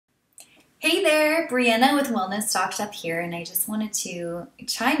Hey there, Brianna with Wellness Stock Shop here, and I just wanted to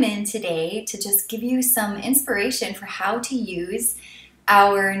chime in today to just give you some inspiration for how to use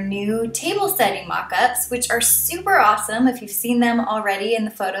our new table setting mock-ups, which are super awesome. If you've seen them already in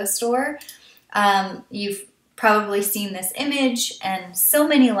the photo store, you've probably seen this image and so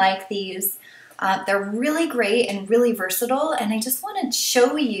many like these. They're really great and really versatile, and I just want to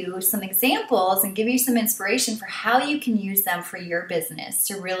show you some examples and give you some inspiration for how you can use them for your business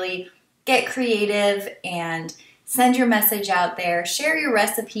to really get creative and send your message out there, share your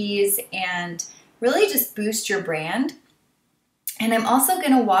recipes, and really just boost your brand. And I'm also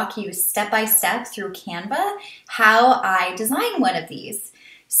going to walk you step by step through Canva how I design one of these.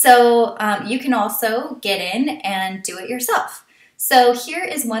 So you can also get in and do it yourself. So here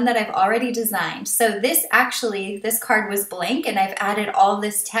is one that I've already designed. So this card was blank, and I've added all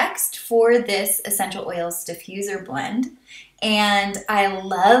this text for this essential oils diffuser blend. And I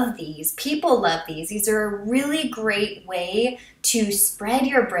love these. People love these. These are a really great way to spread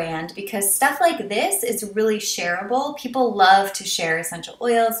your brand because stuff like this is really shareable. People love to share essential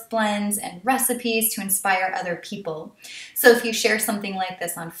oils, blends, and recipes to inspire other people. So if you share something like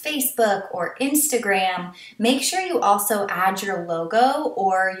this on Facebook or Instagram, make sure you also add your logo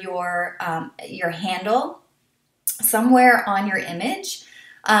or your handle somewhere on your image.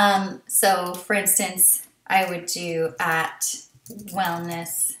 So for instance, I would do at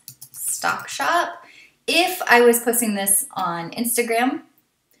Wellness Stock Shop if I was posting this on Instagram,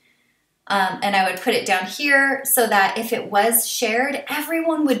 and I would put it down here so that if it was shared,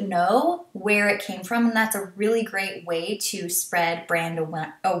 everyone would know where it came from, and that's a really great way to spread brand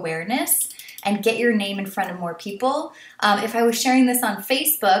awareness and get your name in front of more people. If I was sharing this on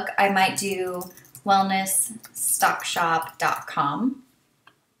Facebook, I might do wellnessstockshop.com.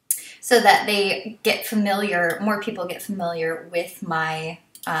 so that more people get familiar with my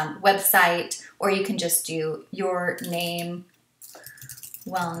website, or you can just do your name,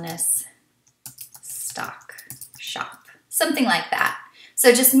 Wellness Stock Shop, something like that.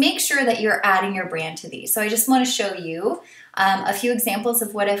 So just make sure that you're adding your brand to these. So I just want to show you a few examples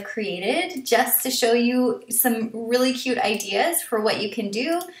of what I've created just to show you some really cute ideas for what you can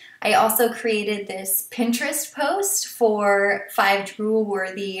do. I also created this Pinterest post for 5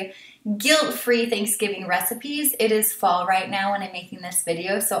 drool-worthy, guilt-free Thanksgiving recipes. It is fall right now when I'm making this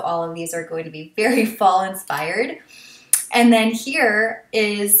video, so all of these are going to be very fall-inspired. And then here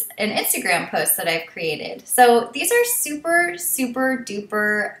is an Instagram post that I've created. So these are super, super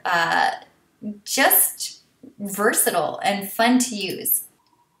duper just versatile and fun to use.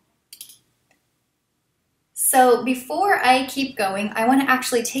 So before I keep going, I want to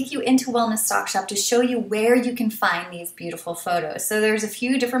actually take you into Wellness Stock Shop to show you where you can find these beautiful photos. So there's a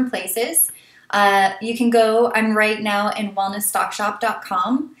few different places. You can go, I'm right now in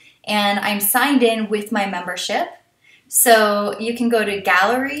wellnessstockshop.com, and I'm signed in with my membership. So you can go to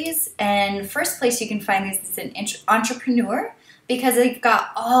galleries, and first place you can find these is in Entrepreneur, because they've got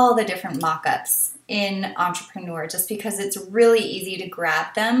all the different mock-ups in Entrepreneur, just because it's really easy to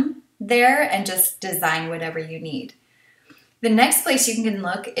grab them there and just design whatever you need. The next place you can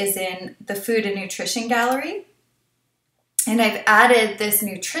look is in the Food and Nutrition Gallery. And I've added this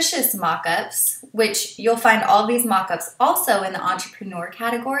nutritious mock-ups, which you'll find all these mock-ups also in the Entrepreneur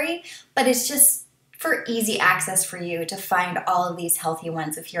category, but it's just for easy access for you to find all of these healthy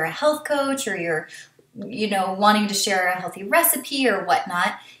ones. If you're a health coach or you're wanting to share a healthy recipe or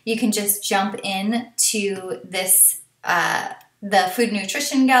whatnot, you can just jump in to this the Food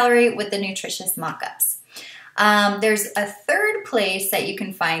Nutrition Gallery with the nutritious mock-ups. There's a third place that you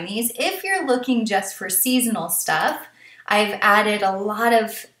can find these. If you're looking just for seasonal stuff, I've added a lot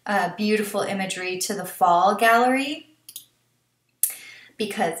of beautiful imagery to the Fall Gallery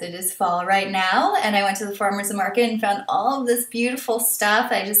because it is fall right now, and I went to the farmer's market and found all of this beautiful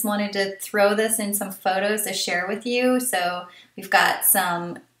stuff. I just wanted to throw this in some photos to share with you. So we've got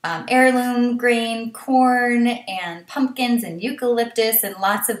some heirloom grain corn and pumpkins and eucalyptus and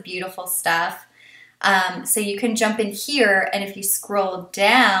lots of beautiful stuff. So you can jump in here, and if you scroll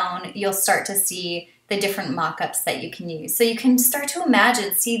down, you'll start to see the different mock-ups that you can use. So you can start to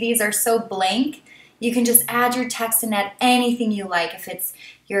imagine, see, these are so blank. You can just add your text and add anything you like. If it's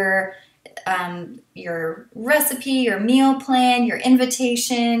your recipe, your meal plan, your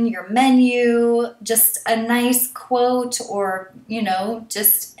invitation, your menu, just a nice quote, or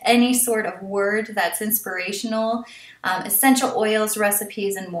just any sort of word that's inspirational, essential oils,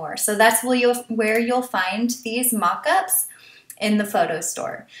 recipes, and more. So that's where you'll find these mock-ups in the photo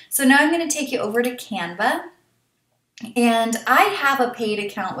store. So now I'm going to take you over to Canva, and I have a paid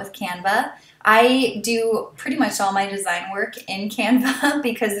account with Canva. I do pretty much all my design work in Canva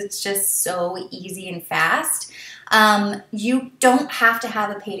because it's just so easy and fast. You don't have to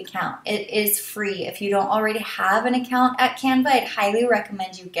have a paid account. It is free. If you don't already have an account at Canva, I'd highly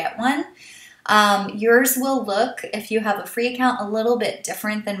recommend you get one. Yours will look, if you have a free account, a little bit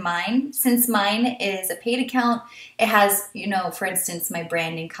different than mine. Since mine is a paid account, it has, you know, for instance, my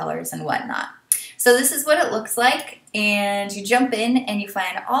branding colors and whatnot. So this is what it looks like, and you jump in and you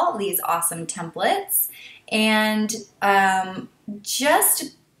find all these awesome templates, and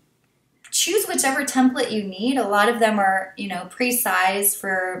just choose whichever template you need. A lot of them are, you know, pre-sized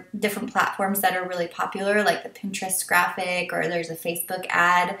for different platforms that are really popular, like the Pinterest graphic, or there's a Facebook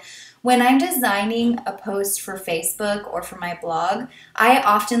ad. When I'm designing a post for Facebook or for my blog, I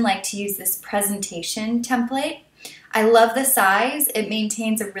often like to use this presentation template. I love the size. It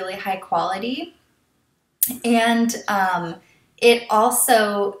maintains a really high quality, and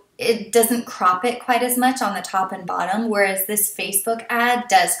it doesn't crop it quite as much on the top and bottom, whereas this Facebook ad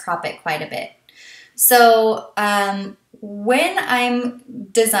does crop it quite a bit. So when I'm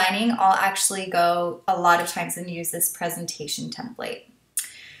designing, I'll actually go a lot of times and use this presentation template.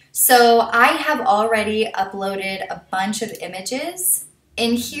 So I have already uploaded a bunch of images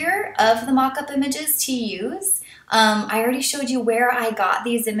in here of the mock-up images to use. I already showed you where I got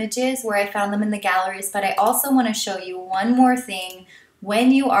these images, where I found them in the galleries, but I also want to show you one more thing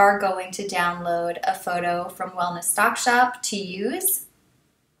when you are going to download a photo from Wellness Stock Shop to use.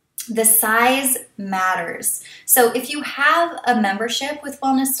 The size matters. So if you have a membership with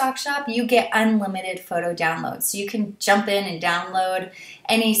Wellness Stock Shop, you get unlimited photo downloads. So you can jump in and download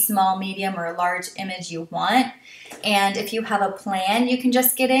any small, medium, or large image you want. And if you have a plan, you can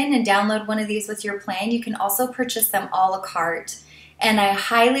just get in and download one of these with your plan. You can also purchase them a la carte. And I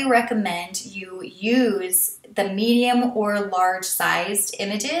highly recommend you use the medium or large sized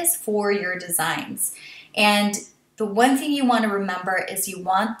images for your designs. And the one thing you want to remember is you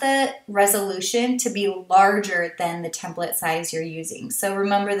want the resolution to be larger than the template size you're using. So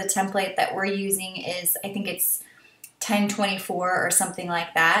remember, the template that we're using is, I think it's 1024 or something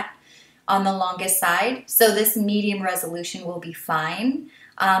like that on the longest side. So this medium resolution will be fine.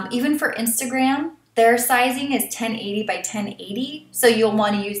 Even for Instagram, their sizing is 1080 by 1080. So you'll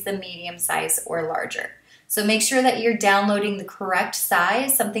want to use the medium size or larger. So make sure that you're downloading the correct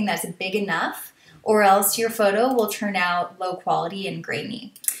size, something that's big enough, or else your photo will turn out low quality and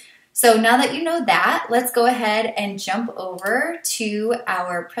grainy. So now that you know that, let's go ahead and jump over to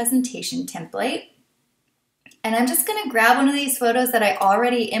our presentation template. And I'm just going to grab one of these photos that I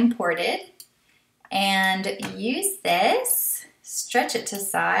already imported and use this, stretch it to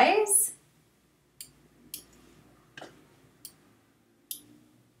size.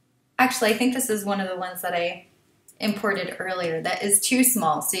 Actually, I think this is one of the ones that I imported earlier that is too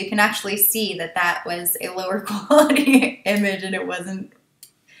small, so you can actually see that that was a lower quality image and it wasn't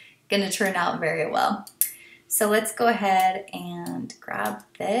going to turn out very well. So let's go ahead and grab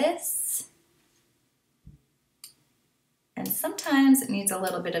this, and sometimes it needs a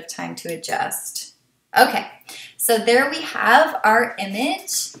little bit of time to adjust. Okay, so there we have our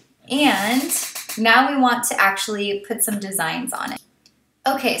image, and now we want to actually put some designs on it.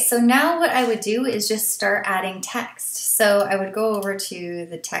 Okay, so now what I would do is just start adding text. So I would go over to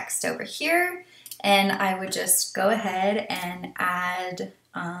the text over here, and I would just go ahead and add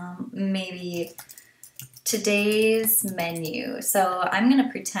maybe today's menu. So I'm going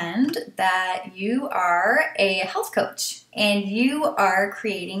to pretend that you are a health coach and you are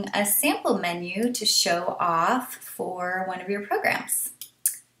creating a sample menu to show off for one of your programs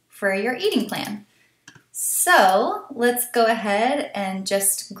for your eating plan. So let's go ahead and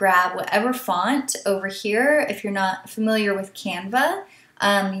just grab whatever font over here. If you're not familiar with Canva,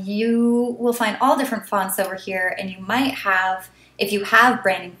 you will find all different fonts over here, and you might have, if you have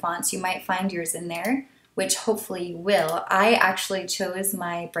branding fonts, you might find yours in there, which hopefully you will. I actually chose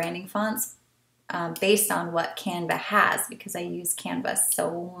my branding fonts based on what Canva has because I use Canva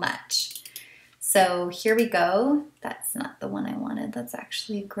so much. So here we go. That's not the one I wanted. Let's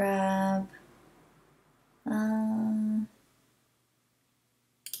actually grab...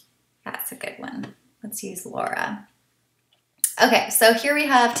 that's a good one. Let's use Laura. Okay, so here we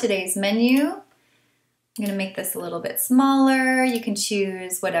have today's menu. I'm going to make this a little bit smaller. You can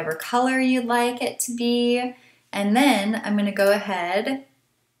choose whatever color you'd like it to be. And then I'm going to go ahead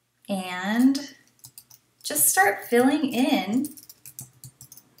and just start filling in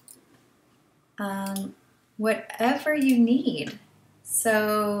whatever you need.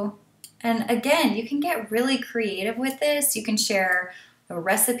 So... and again, you can get really creative with this. You can share a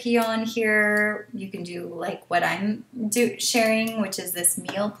recipe on here. You can do like what I'm sharing, which is this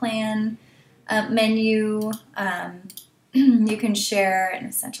meal plan. menu. You can share an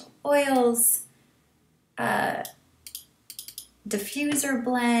essential oils, diffuser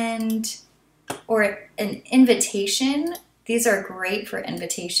blend, or an invitation. These are great for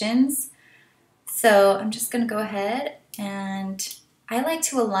invitations. So I'm just going to go ahead and I like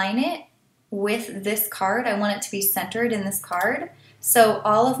to align it with this card. I want it to be centered in this card. So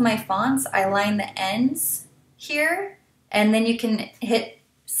all of my fonts, I line the ends here, and then you can hit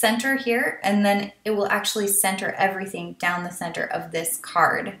center here, and then it will actually center everything down the center of this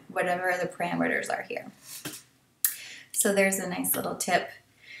card, whatever the parameters are here. So there's a nice little tip.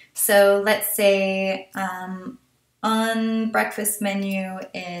 So let's say on breakfast menu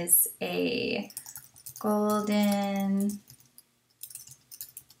is a golden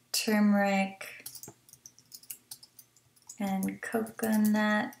turmeric and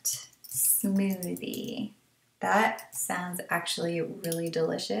coconut smoothie. That sounds actually really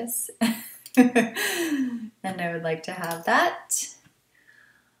delicious. And I would like to have that.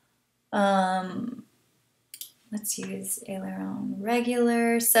 Let's use Aileron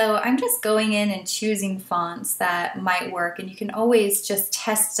regular. So I'm just going in and choosing fonts that might work, and you can always just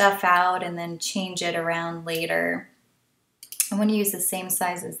test stuff out and then change it around later. I want to use the same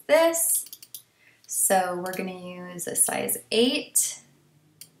size as this. So we're going to use a size 8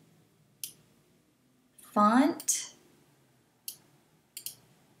 font.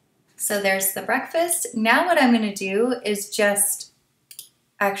 So there's the breakfast. Now what I'm going to do is just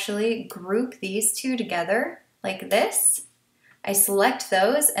actually group these two together like this. I select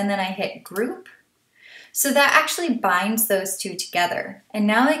those and then I hit group. So that actually binds those two together. And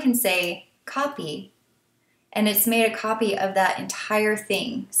now I can say copy, and it's made a copy of that entire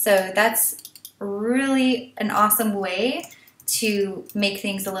thing. So that's really an awesome way to make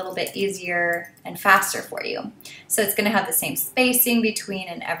things a little bit easier and faster for you. So it's going to have the same spacing between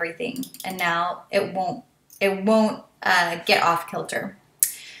and everything, and now it won't get off kilter.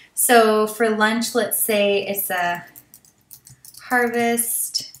 So for lunch, let's say it's a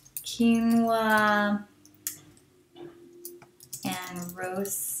harvest quinoa and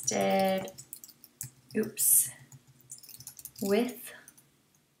roasted, with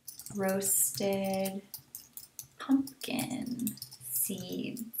roasted pumpkin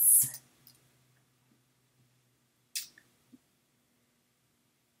seeds.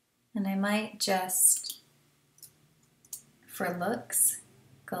 And I might just, for looks,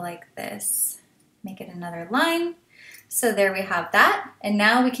 go like this, make it another line. So there we have that. And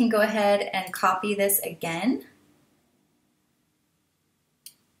now we can go ahead and copy this again.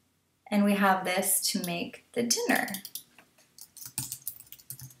 And we have this to make the dinner.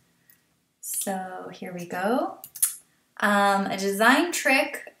 So here we go. A design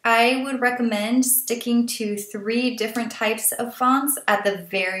trick, I would recommend sticking to 3 different types of fonts at the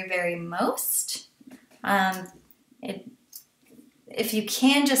very, very most. If you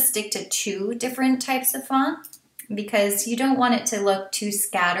can, just stick to 2 different types of font, because you don't want it to look too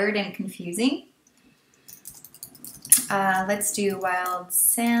scattered and confusing. Let's do wild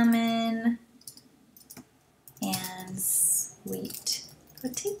salmon and sweet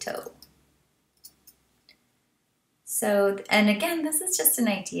potato. So, and again, this is just an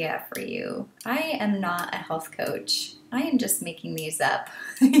idea for you. I am not a health coach. I am just making these up.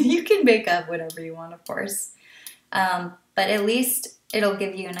 You can make up whatever you want, of course. But at least it'll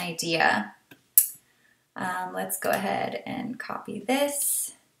give you an idea. Let's go ahead and copy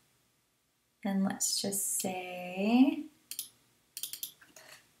this. And let's just say,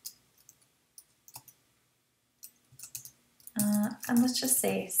 and let's just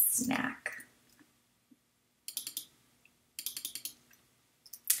say snack.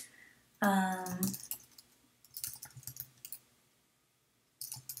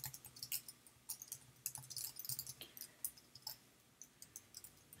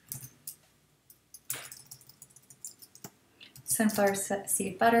 Sunflower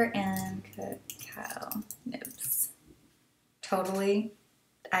seed butter and cacao nibs. Totally.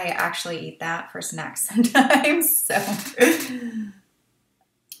 I actually eat that for snacks sometimes, so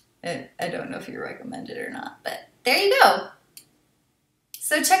I don't know if you recommend it or not, but there you go.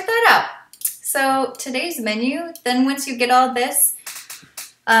 So check that out. So today's menu, then once you get all this,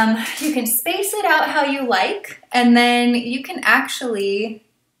 you can space it out how you like, and then you can actually,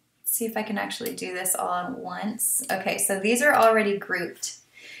 see if I can actually do this all at once. Okay, so these are already grouped.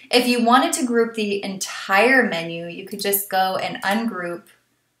 If you wanted to group the entire menu, you could just go and ungroup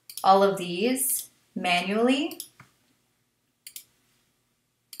all of these manually,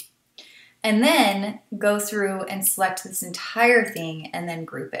 and then go through and select this entire thing and then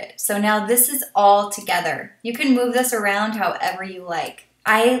group it. So now this is all together. You can move this around however you like.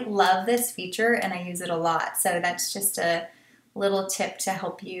 I love this feature and I use it a lot. So that's just a little tip to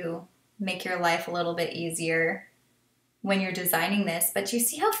help you make your life a little bit easier when you're designing this. But you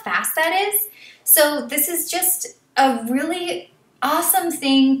see how fast that is? So this is just a really awesome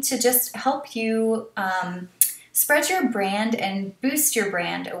thing to just help you spread your brand and boost your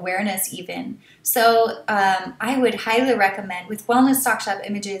brand awareness even. So I would highly recommend, with Wellness Stock Shop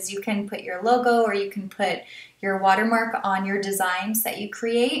images, you can put your logo or you can put your watermark on your designs that you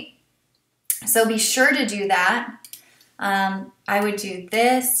create. So be sure to do that. I would do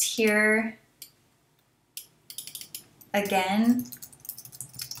this here again.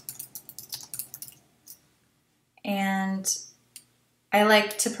 And I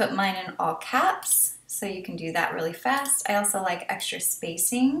like to put mine in all caps, so you can do that really fast. I also like extra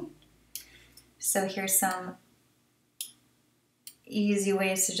spacing. So here's some easy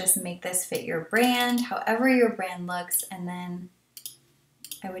ways to just make this fit your brand, however your brand looks. And then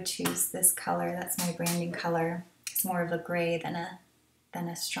I would choose this color. That's my branding color. It's more of a gray than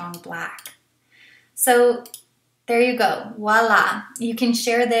a strong black. So there you go, voila. You can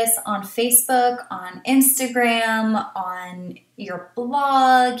share this on Facebook, on Instagram, on your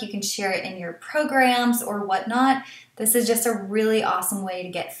blog. You can share it in your programs or whatnot. This is just a really awesome way to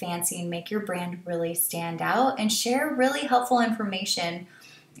get fancy and make your brand really stand out and share really helpful information.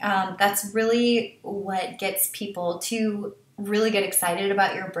 That's really what gets people to really get excited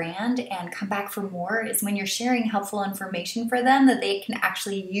about your brand and come back for more, is when you're sharing helpful information for them that they can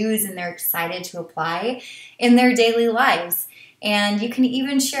actually use and they're excited to apply in their daily lives. And you can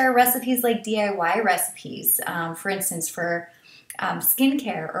even share recipes like DIY recipes, for instance, for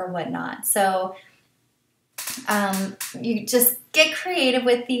skincare or whatnot. So you just get creative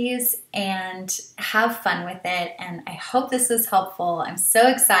with these and have fun with it. And I hope this was helpful. I'm so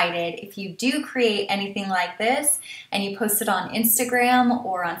excited. If you do create anything like this and you post it on Instagram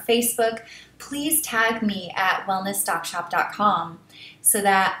or on Facebook, please tag me at wellnessstockshop.com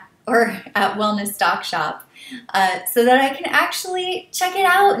or at wellnessstockshop, so that I can actually check it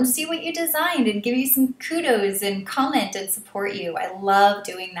out and see what you designed and give you some kudos and comment and support you. I love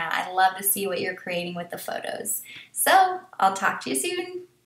doing that. I love to see what you're creating with the photos. So I'll talk to you soon.